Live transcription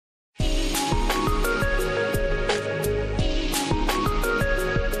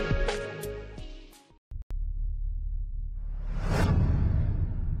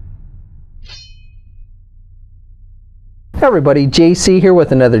Hey everybody, JC here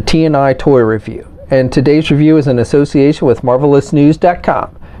with another T&I toy review. And today's review is in association with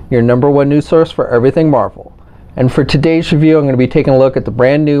MarvelousNews.com, your #1 news source for everything Marvel. And for today's review, I'm going to be taking a look at the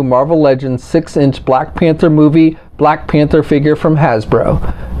brand new Marvel Legends 6-inch Black Panther movie Black Panther figure from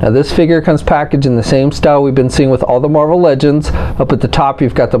Hasbro. Now this figure comes packaged in the same style we've been seeing with all the Marvel Legends. Up at the top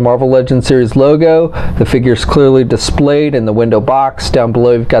you've got the Marvel Legends series logo. The figure is clearly displayed in the window box. Down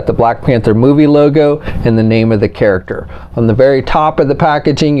below you've got the Black Panther movie logo and the name of the character. On the very top of the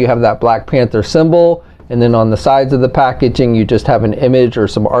packaging you have that Black Panther symbol. And then on the sides of the packaging you just have an image or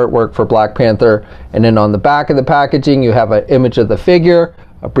some artwork for Black Panther. And then on the back of the packaging you have an image of the figure,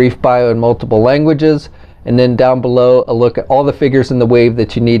 a brief bio in multiple languages, and then down below a look at all the figures in the wave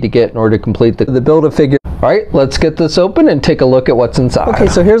that you need to get in order to complete the Build-A-Figure. Alright, let's get this open and take a look at what's inside. Okay,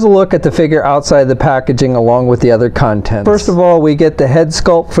 so here's a look at the figure outside the packaging along with the other contents. First of all, we get the head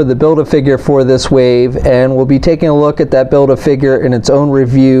sculpt for the Build-A-Figure for this wave, and we'll be taking a look at that Build-A-Figure in its own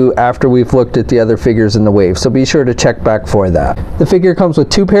review after we've looked at the other figures in the wave, so be sure to check back for that. The figure comes with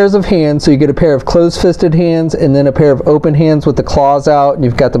 2 pairs of hands, so you get a pair of closed-fisted hands and then a pair of open hands with the claws out, and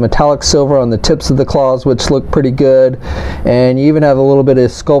you've got the metallic silver on the tips of the claws, which look pretty good, and you even have a little bit of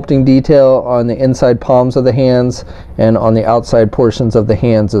sculpting detail on the inside palms of the hands and on the outside portions of the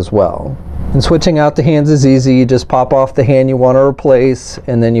hands as well. And switching out the hands is easy. You just pop off the hand you want to replace,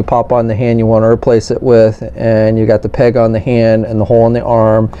 and then you pop on the hand you want to replace it with, and you got the peg on the hand and the hole in the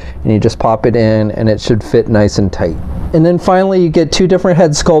arm, and you just pop it in and it should fit nice and tight. And then finally you get 2 different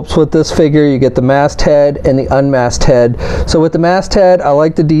head sculpts with this figure. You get the masked head and the unmasked head. So with the masked head, I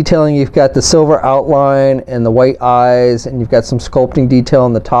like the detailing. You've got the silver outline and the white eyes, and you've got some sculpting detail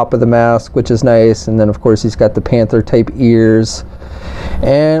on the top of the mask, which is nice. And then of course he's got the panther type ears.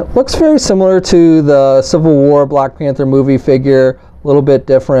 And it looks very similar to the Civil War Black Panther movie figure, a little bit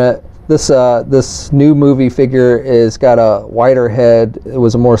different. This new movie figure is got a wider head. It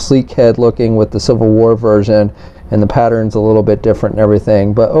was a more sleek head looking with the Civil War version, and the pattern's a little bit different and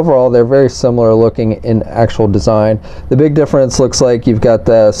everything, but overall they're very similar looking in actual design. The big difference looks like you've got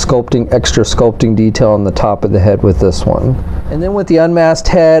the extra sculpting detail on the top of the head with this one. And then with the unmasked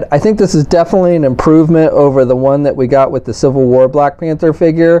head, I think this is definitely an improvement over the one that we got with the Civil War Black Panther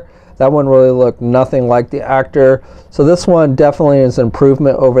figure. That one really looked nothing like the actor. So this one definitely is an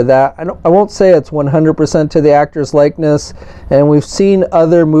improvement over that. I won't say it's 100% to the actor's likeness, and we've seen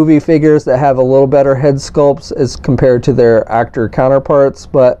other movie figures that have a little better head sculpts as compared to their actor counterparts,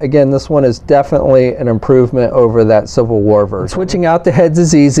 but again this one is definitely an improvement over that Civil War version. Switching out the heads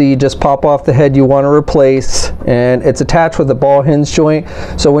is easy. You just pop off the head you want to replace, and it's attached with a ball hinge joint,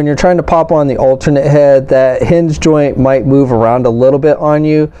 so when you're trying to pop on the alternate head, that hinge joint might move around a little bit on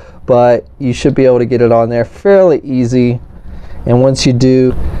you, but you should be able to get it on there fairly easy, and once you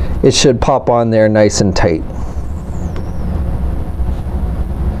do, it should pop on there nice and tight.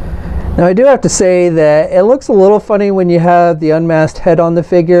 Now I do have to say that it looks a little funny when you have the unmasked head on the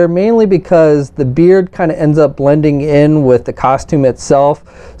figure, mainly because the beard kind of ends up blending in with the costume itself,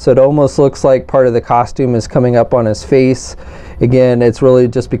 so it almost looks like part of the costume is coming up on his face. Again, it's really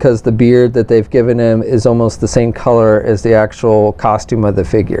just because the beard that they've given him is almost the same color as the actual costume of the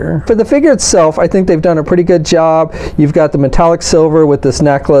figure. For the figure itself, I think they've done a pretty good job. You've got the metallic silver with this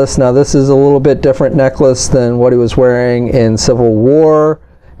necklace. Now this is a little bit different necklace than what he was wearing in Civil War,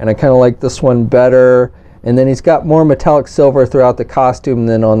 and I kind of like this one better. And then he's got more metallic silver throughout the costume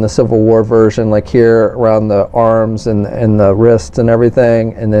than on the Civil War version, like here around the arms and the wrists and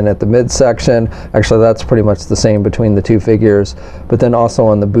everything, and then at the midsection. Actually that's pretty much the same between the 2 figures, but then also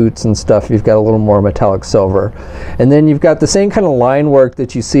on the boots and stuff you've got a little more metallic silver. And then you've got the same kind of line work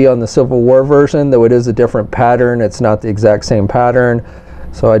that you see on the Civil War version, though it is a different pattern. It's not the exact same pattern,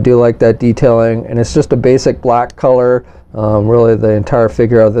 so I do like that detailing, and it's just a basic black color. Really the entire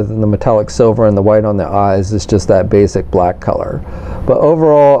figure, other than the metallic silver and the white on the eyes, is just that basic black color. But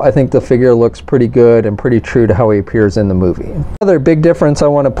overall I think the figure looks pretty good and pretty true to how he appears in the movie. Another big difference I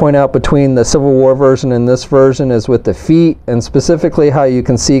want to point out between the Civil War version and this version is with the feet, and specifically how you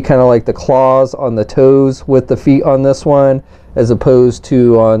can see kind of like the claws on the toes with the feet on this one, as opposed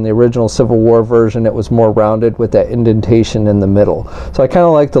to on the original Civil War version it was more rounded with that indentation in the middle. So I kind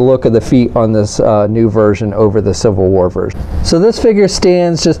of like the look of the feet on this new version over the Civil War version. So this figure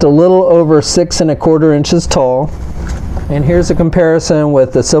stands just a little over 6 1/4 inches tall. And here's a comparison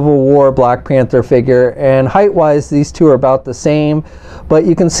with the Civil War Black Panther figure, and height-wise these two are about the same, but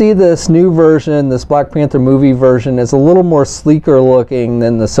you can see this new version, this Black Panther movie version, is a little more sleeker looking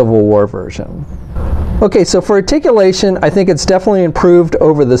than the Civil War version. Okay, so for articulation, I think it's definitely improved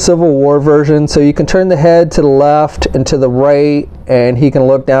over the Civil War version. So you can turn the head to the left and to the right, and he can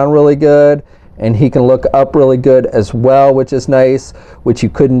look down really good. and he can look up really good as well, which is nice, which you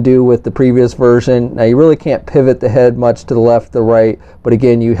couldn't do with the previous version. Now you really can't pivot the head much to the left, the right, but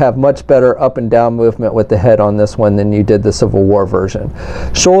again, you have much better up and down movement with the head on this one than you did the Civil War version.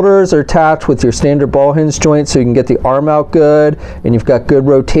 Shoulders are attached with your standard ball hinge joint, so you can get the arm out good, and you've got good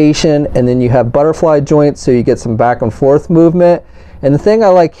rotation, and then you have butterfly joints, so you get some back and forth movement. And the thing I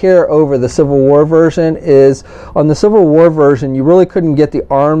like here over the Civil War version is, on the Civil War version, you really couldn't get the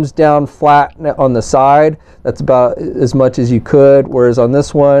arms down flat on the side. That's about as much as you could, whereas on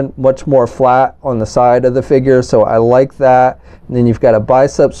this one, much more flat on the side of the figure, so I like that. And then you've got a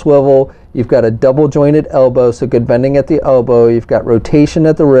bicep swivel, you've got a double jointed elbow, so good bending at the elbow, you've got rotation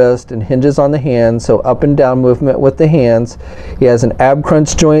at the wrist and hinges on the hands, so up and down movement with the hands. He has an ab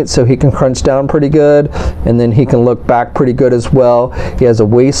crunch joint, so he can crunch down pretty good, and then he can look back pretty good as well. He has a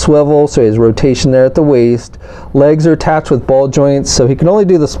waist swivel, so he has rotation there at the waist. Legs are attached with ball joints, so he can only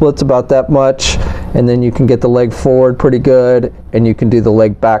do the splits about that much, and then you can get the leg forward pretty good, and you can do the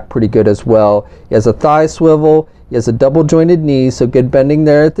leg back pretty good as well. He has a thigh swivel. He has a double jointed knee, so good bending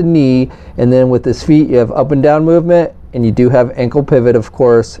there at the knee, and then with his feet you have up and down movement, and you do have ankle pivot, of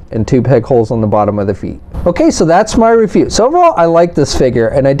course, and 2 peg holes on the bottom of the feet. Okay, so that's my review. So overall, I like this figure,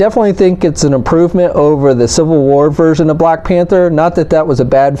 and I definitely think it's an improvement over the Civil War version of Black Panther. Not that that was a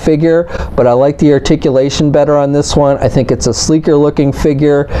bad figure, but I like the articulation better on this one. I think it's a sleeker looking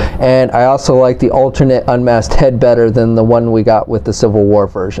figure, and I also like the alternate unmasked head better than the one we got with the Civil War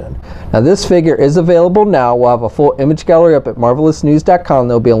version. Now this figure is available now. We'll have a full image gallery up at marvelousnews.com.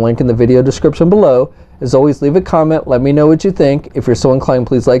 There'll be a link in the video description below. As always, leave a comment, let me know what you think. If you're so inclined,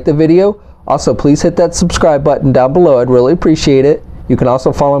 please like the video. Also, please hit that subscribe button down below. I'd really appreciate it. You can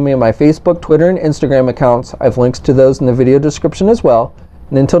also follow me on my Facebook, Twitter, and Instagram accounts. I have links to those in the video description as well.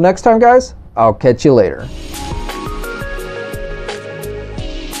 And until next time, guys, I'll catch you later.